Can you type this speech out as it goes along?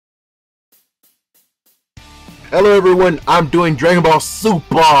Hello everyone, I'm doing Dragon Ball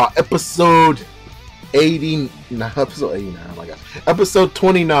Super episode 80, not episode 89, oh my gosh, episode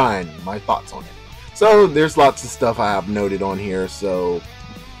 29, my thoughts on it. So there's lots of stuff I have noted on here, so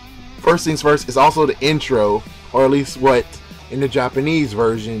first things first, it's also the intro, or at least what, in the Japanese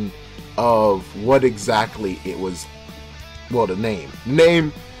version of what exactly it was, well, the name. The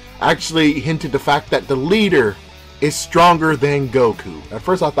name actually hinted the fact that the leader is stronger than Goku. At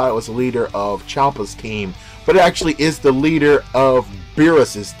first I thought it was the leader of Champa's team, but it actually is the leader of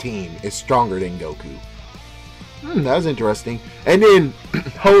Beerus' team is stronger than Goku. That was interesting. And then,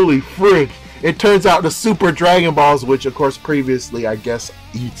 holy frick, it turns out the Super Dragon Balls, which of course previously I guess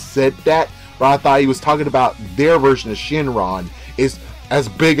he said that, but I thought he was talking about their version of Shenron, is as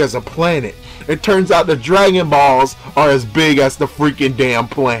big as a planet. It turns out the Dragon Balls are as big as the freaking damn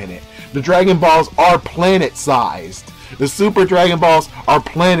planet. The Dragon Balls are planet-sized. The Super Dragon Balls are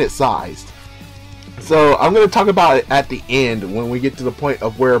planet-sized. So I'm going to talk about it at the end when we get to the point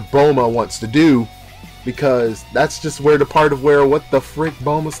of where Bulma wants to do, because that's just where the part of where what the frick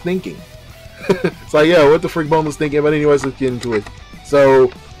Bulma's thinking. It's like, yeah, what the frick Bulma's thinking, but anyways, let's get into it.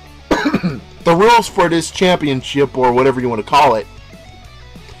 So, the rules for this championship, or whatever you want to call it,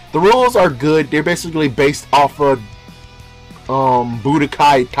 the rules are good. They're basically based off of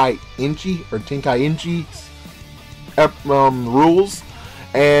Budokai Tenkaichi, or Tenkaichi's rules.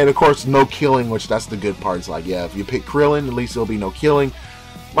 And of course, no killing, which that's the good part. It's like, yeah, if you pick Krillin, at least there'll be no killing.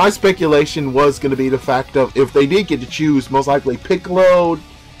 My speculation was going to be the fact of, if they did get to choose, most likely Piccolo,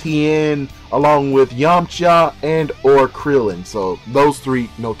 Tien, along with Yamcha, and or Krillin. So those three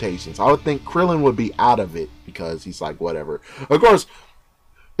notations. I would think Krillin would be out of it, because he's like, whatever. Of course,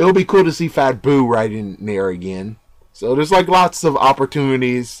 it'll be cool to see Fat Boo right in there again. So there's like lots of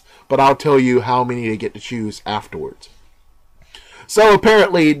opportunities, but I'll tell you how many they get to choose afterwards. So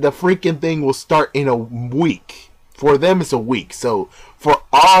apparently the freaking thing will start in a week. For them it's a week. So for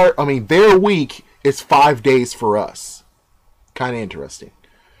their week is 5 days for us. Kind of interesting.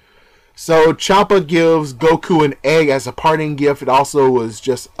 So Champa gives Goku an egg as a parting gift. It also was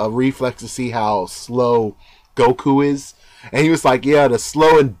just a reflex to see how slow Goku is. And he was like, yeah, the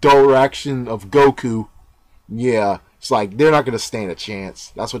slow and dull reaction of Goku. Yeah, it's like they're not going to stand a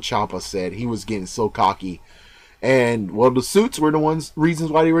chance. That's what Champa said. He was getting so cocky. And, well, the suits were the reasons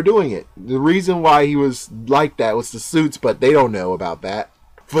why they were doing it. The reason why he was like that was the suits, but they don't know about that.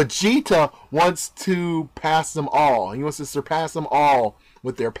 Vegeta wants to pass them all. He wants to surpass them all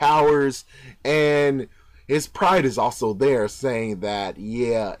with their powers. And his pride is also there, saying that,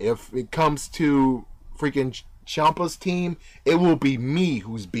 yeah, if it comes to freaking Champa's team, it will be me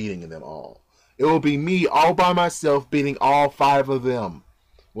who's beating them all. It will be me all by myself beating all 5 of them.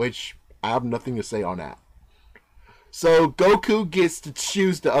 Which, I have nothing to say on that. So Goku gets to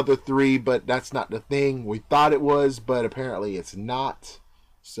choose the other 3, but that's not the thing. We thought it was, but apparently it's not.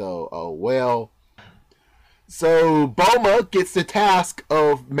 So, oh well. So Bulma gets the task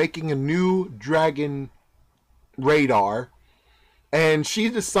of making a new dragon radar. And she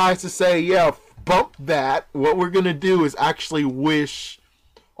decides to say, yeah, bump that. What we're going to do is actually wish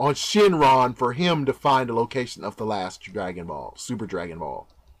on Shenron for him to find the location of the last Dragon Ball, Super Dragon Ball.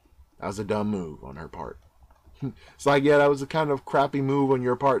 That was a dumb move on her part. It's like, yeah, that was a kind of crappy move on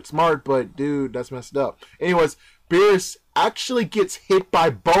your part. Smart, but dude, that's messed up. Anyways, Beerus actually gets hit by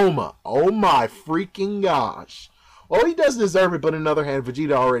Bulma. Oh my freaking gosh. Well, he does deserve it, but on the other hand,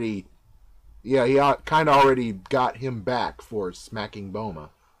 Vegeta already, yeah, he kind of already got him back for smacking Bulma.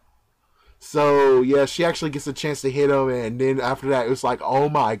 So, yeah, she actually gets a chance to hit him, and then after that, it was like, oh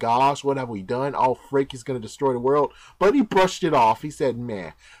my gosh, what have we done? Oh, frick, he's going to destroy the world. But he brushed it off. He said,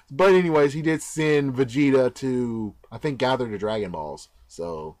 meh. But anyways, he did send Vegeta to, I think, gather the Dragon Balls.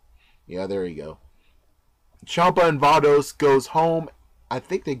 So, yeah, there you go. Champa and Vados goes home. I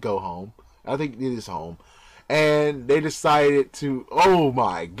think they go home. I think it is home. And they decided to, oh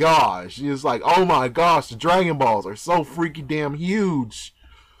my gosh. He was like, oh my gosh, the Dragon Balls are so freaking damn huge.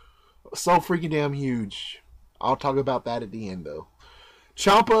 So freaking damn huge. I'll talk about that at the end, though.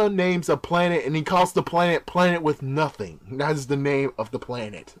 Champa names a planet, and he calls the planet Planet with Nothing. That is the name of the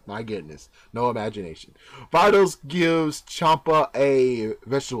planet. My goodness. No imagination. Vados gives Champa a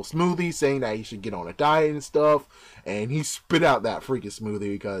vegetable smoothie, saying that he should get on a diet and stuff. And he spit out that freaking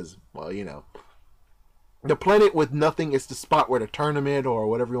smoothie because, well, you know. The Planet with Nothing is the spot where the tournament, or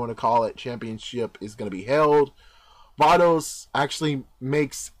whatever you want to call it, championship is going to be held. Vados actually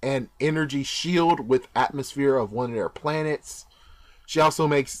makes an energy shield with atmosphere of one of their planets. She also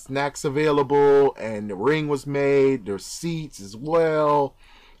makes snacks available, and the ring was made. There's seats as well.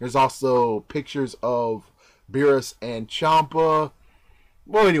 There's also pictures of Beerus and Champa.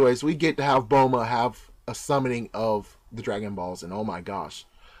 Well, anyways, we get to have Bulma have a summoning of the Dragon Balls, and oh my gosh,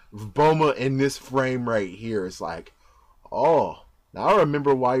 Bulma in this frame right here is like, oh, now I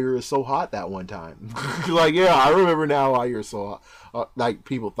remember why you were so hot that one time. Like, yeah, I remember now why you were so hot. Like,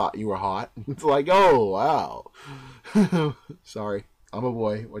 people thought you were hot. It's like, oh, wow. Sorry, I'm a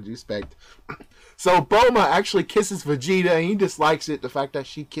boy. What'd you expect? So, Bulma actually kisses Vegeta, and he dislikes it, the fact that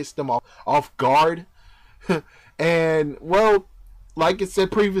she kissed him off guard. And, well, like it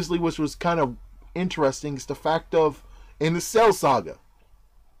said previously, which was kind of interesting, is the fact of, in the Cell Saga,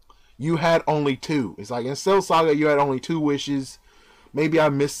 you had only 2. It's like, in Cell Saga, you had only 2 wishes. Maybe I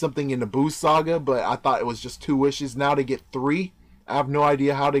missed something in the Boo Saga, but I thought it was just 2 wishes. Now they get 3. I have no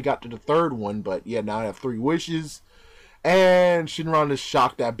idea how they got to the 3rd one, but yeah, now I have 3 wishes. And Shenron is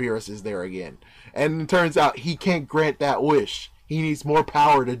shocked that Beerus is there again. And it turns out he can't grant that wish. He needs more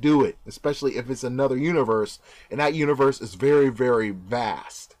power to do it, especially if it's another universe. And that universe is very, very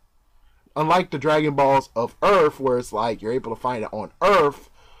vast. Unlike the Dragon Balls of Earth, where it's like you're able to find it on Earth,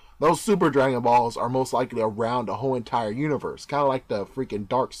 those Super Dragon Balls are most likely around the whole entire universe. Kind of like the freaking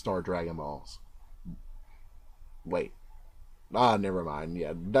Dark Star Dragon Balls. Wait. Never mind.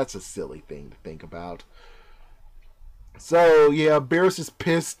 Yeah, that's a silly thing to think about. So, yeah, Beerus is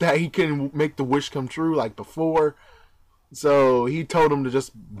pissed that he couldn't make the wish come true like before. So, he told him to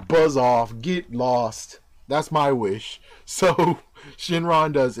just buzz off, get lost. That's my wish. So,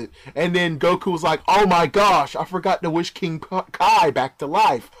 Shenron does it. And then Goku was like, oh my gosh, I forgot to wish King Kai back to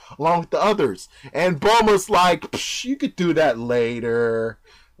life, along with the others. And Bulma's like, psh, you could do that later.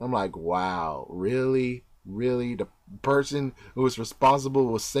 I'm like, wow, really? Really? The person who was responsible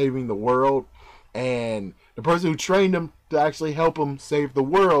was saving the world? And the person who trained him to actually help him save the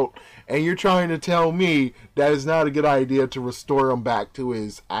world, and you're trying to tell me that it's not a good idea to restore him back to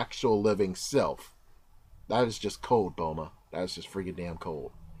his actual living self. That is just cold, Bulma. That is just freaking damn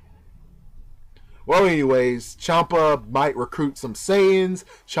cold. Well, anyways, Champa might recruit some Saiyans.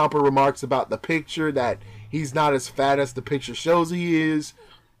 Champa remarks about the picture that he's not as fat as the picture shows he is.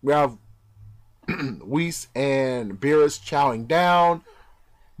 We have Whis and Beerus chowing down.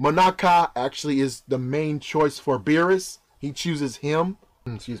 Monaka actually is the main choice for Beerus. He chooses him.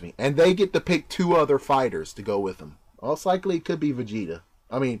 Excuse me. And they get to pick 2 other fighters to go with him. Most likely it could be Vegeta.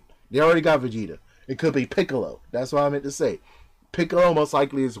 I mean, they already got Vegeta. It could be Piccolo. That's what I meant to say. Piccolo most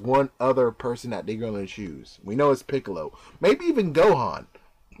likely is one other person that they're going to choose. We know it's Piccolo. Maybe even Gohan.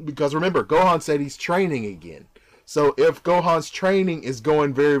 Because remember, Gohan said he's training again. So if Gohan's training is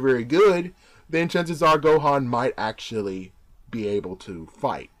going very, very good, then chances are Gohan might actually be able to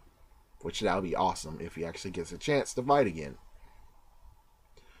fight, which that would be awesome if he actually gets a chance to fight again.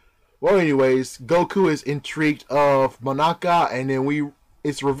 Well, anyways, Goku is intrigued of Monaka, and then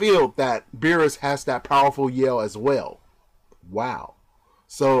it's revealed that Beerus has that powerful yell as well. Wow.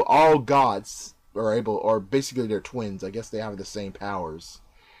 So all gods are able, or basically they're twins. I guess they have the same powers.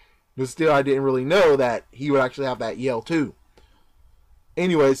 But still, I didn't really know that he would actually have that yell too.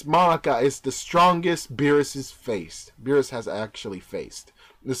 Anyways, Monaka is the strongest Beerus has actually faced.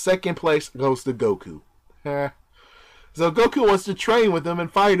 The second place goes to Goku. So Goku wants to train with him and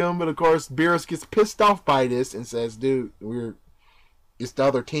fight him, but of course Beerus gets pissed off by this and says, dude, it's the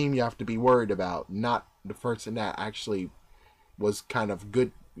other team you have to be worried about, not the person that actually was kind of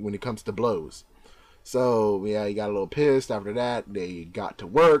good when it comes to blows. So, yeah, he got a little pissed. After that, they got to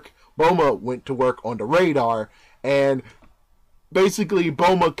work. Bulma went to work on the radar, and basically,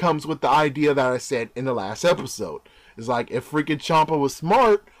 Bulma comes with the idea that I said in the last episode. It's like, if freaking Champa was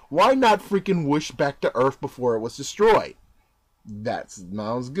smart, why not freaking wish back to Earth before it was destroyed? That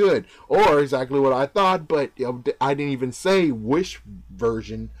sounds good. Or exactly what I thought, but I didn't even say wish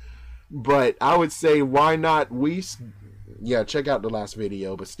version. But I would say, why not Whis? Yeah, check out the last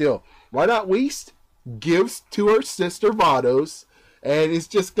video. But still, why not Whis gives to her sister Vados, and it's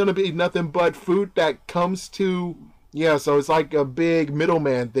just going to be nothing but food that comes to... Yeah, so it's like a big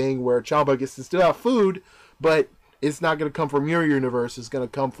middleman thing where Champa gets to still have food, but it's not going to come from your universe. It's going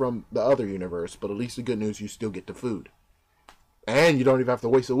to come from the other universe. But at least the good news, you still get the food. And you don't even have to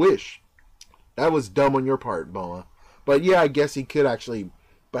waste a wish. That was dumb on your part, Bulma. But yeah, I guess he could actually...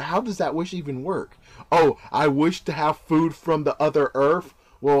 But how does that wish even work? Oh, I wish to have food from the other Earth?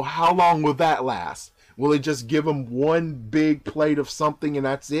 Well, how long will that last? Will it just give him one big plate of something and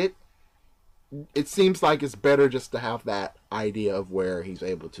that's it? It seems like it's better just to have that idea of where he's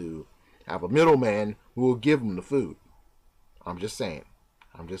able to have a middleman who will give him the food. I'm just saying.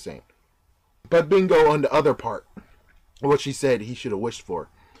 But bingo on the other part. What she said he should have wished for.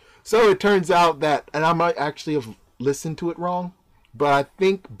 So it turns out that, and I might actually have listened to it wrong, but I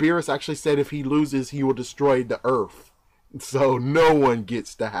think Beerus actually said if he loses, he will destroy the Earth. So no one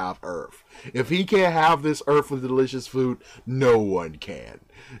gets to have Earth. If he can't have this Earth with delicious food, no one can.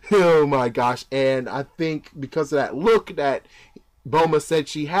 Oh my gosh. And I think because of that look that Bulma said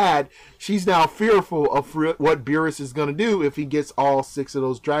she had, she's now fearful of what Beerus is going to do if he gets all 6 of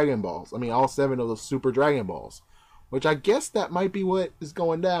those Dragon Balls. I mean, all 7 of those Super Dragon Balls. Which I guess that might be what is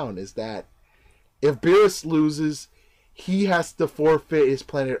going down, is that if Beerus loses, he has to forfeit his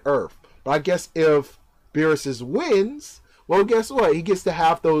planet Earth. But I guess if Beerus wins, well, guess what? He gets to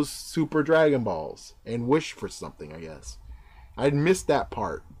have those Super Dragon Balls and wish for something, I guess. I missed that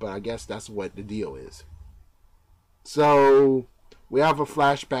part, but I guess that's what the deal is. So we have a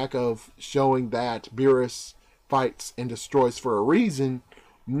flashback of showing that Beerus fights and destroys for a reason,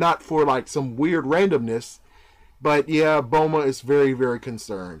 not for like some weird randomness. But yeah, Bulma is very, very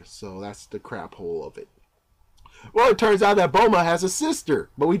concerned. So that's the crap hole of it. Well, it turns out that Bulma has a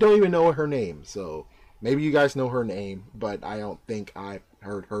sister, but we don't even know her name. So maybe you guys know her name, but I don't think I've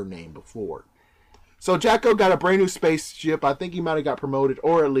heard her name before. So Jacko got a brand new spaceship. I think he might have got promoted,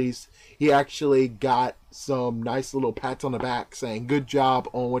 or at least he actually got some nice little pats on the back saying, good job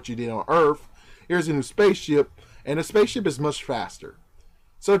on what you did on Earth. Here's a new spaceship, and the spaceship is much faster.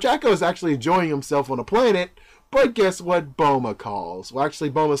 So Jacko is actually enjoying himself on the planet, but guess what Bulma calls? Well, actually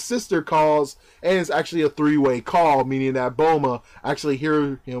Bulma's sister calls, and it's actually a 3-way call, meaning that Bulma actually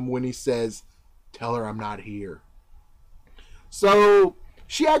hears him when he says, tell her I'm not here. So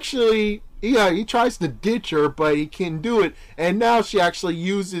she actually, he tries to ditch her, but he can't do it. And now she actually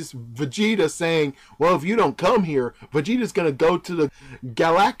uses Vegeta saying, well, if you don't come here, Vegeta's going to go to the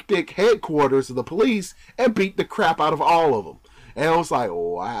galactic headquarters of the police and beat the crap out of all of them. And I was like,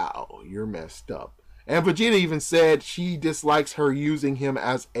 wow, you're messed up. And Vegeta even said she dislikes her using him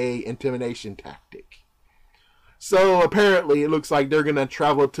as a intimidation tactic. So apparently it looks like they're going to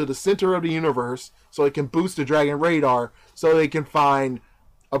travel to the center of the universe so it can boost the Dragon Radar so they can find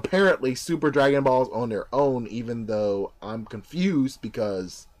apparently Super Dragon Balls on their own, even though I'm confused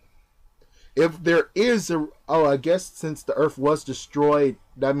because if there is I guess since the Earth was destroyed,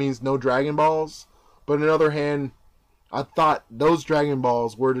 that means no Dragon Balls. But on the other hand, I thought those Dragon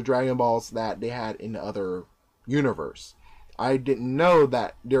Balls were the Dragon Balls that they had in the other universe. I didn't know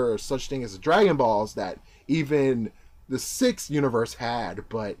that there are such thing as Dragon Balls that even the 6th universe had,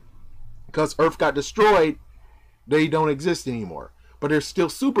 but because Earth got destroyed, they don't exist anymore. But there's still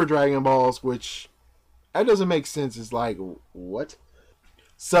Super Dragon Balls, which that doesn't make sense. It's like, what?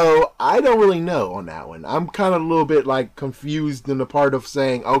 So I don't really know on that one. I'm kind of a little bit like confused in the part of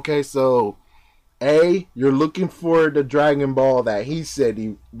saying, okay, so A, you're looking for the Dragon Ball that he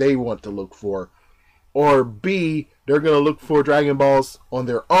said they want to look for. Or B, they're going to look for Dragon Balls on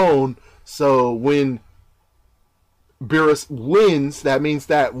their own. So when Beerus wins, that means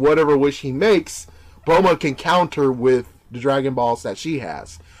that whatever wish he makes, Bulma can counter with the Dragon Balls that she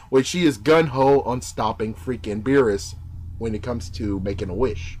has. Which she is gun-ho on stopping freaking Beerus when it comes to making a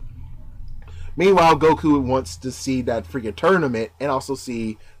wish. Meanwhile, Goku wants to see that freaking tournament and also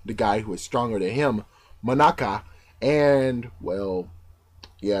see the guy who is stronger than him, Monaka. And, well,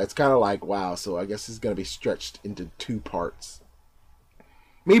 yeah, it's kind of like, wow, so I guess it's going to be stretched into 2 parts.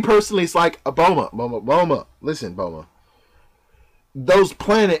 Me personally, it's like, Bulma. Listen, Bulma. Those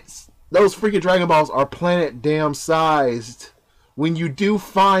planets, those freaking Dragon Balls are planet damn sized. When you do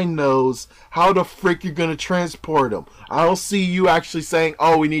find those, how the frick you're going to transport them? I don't see you actually saying,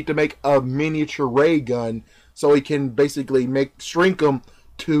 oh, we need to make a miniature ray gun so we can basically shrink them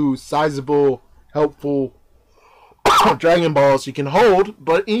to sizable, helpful Dragon Balls you can hold.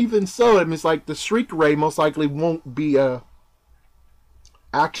 But even so, it means like the Shriek Ray most likely won't be a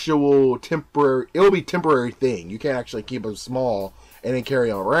actual temporary, it'll be temporary thing. You can't actually keep them small and then carry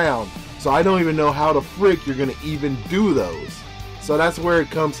them around. So I don't even know how the frick you're going to even do those. So that's where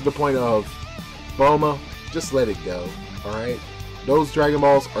it comes to the point of, Bulma, just let it go, alright? Those Dragon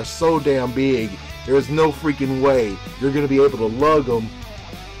Balls are so damn big, there's no freaking way you're going to be able to lug them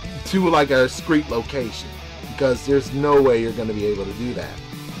to like a discreet location. Because there's no way you're going to be able to do that.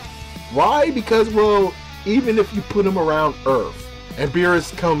 Why? Because, well, even if you put them around Earth and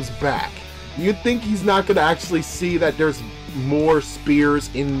Beerus comes back, you think he's not going to actually see that there's more spears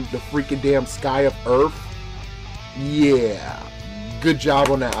in the freaking damn sky of Earth? Yeah. Good job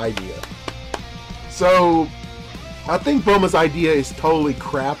on that idea. So, I think Bulma's idea is totally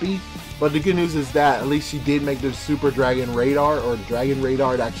crappy, but the good news is that at least she did make the Super Dragon Radar, or the Dragon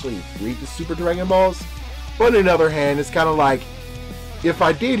Radar, to actually read the Super Dragon Balls. But on the other hand, it's kind of like, if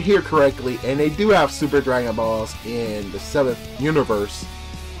I did hear correctly, and they do have Super Dragon Balls in the 7th universe,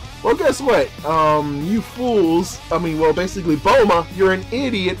 well, guess what? You fools, well, basically, Bulma, you're an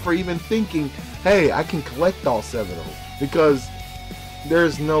idiot for even thinking, hey, I can collect all 7 of them. because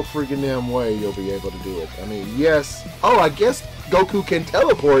there's no freaking damn way you'll be able to do it. I mean, yes. Oh, I guess Goku can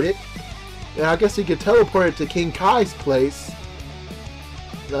teleport it. And I guess he could teleport it to King Kai's place.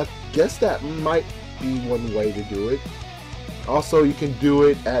 I guess that might be one way to do it. Also, you can do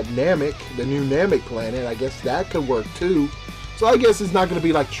it at Namek, the new Namek planet. I guess that could work too. So I guess it's not going to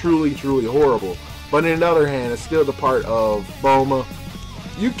be like truly horrible. But on the other hand, it's still the part of Bulma.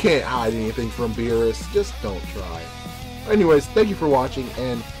 You can't hide anything from Beerus. Just don't try. Anyways, thank you for watching,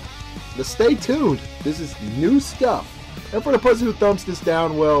 and stay tuned. This is new stuff. And for the person who thumbs this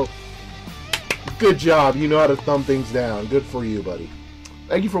down, well, good job. You know how to thumb things down. Good for you, buddy.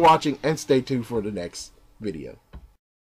 Thank you for watching, and stay tuned for the next video.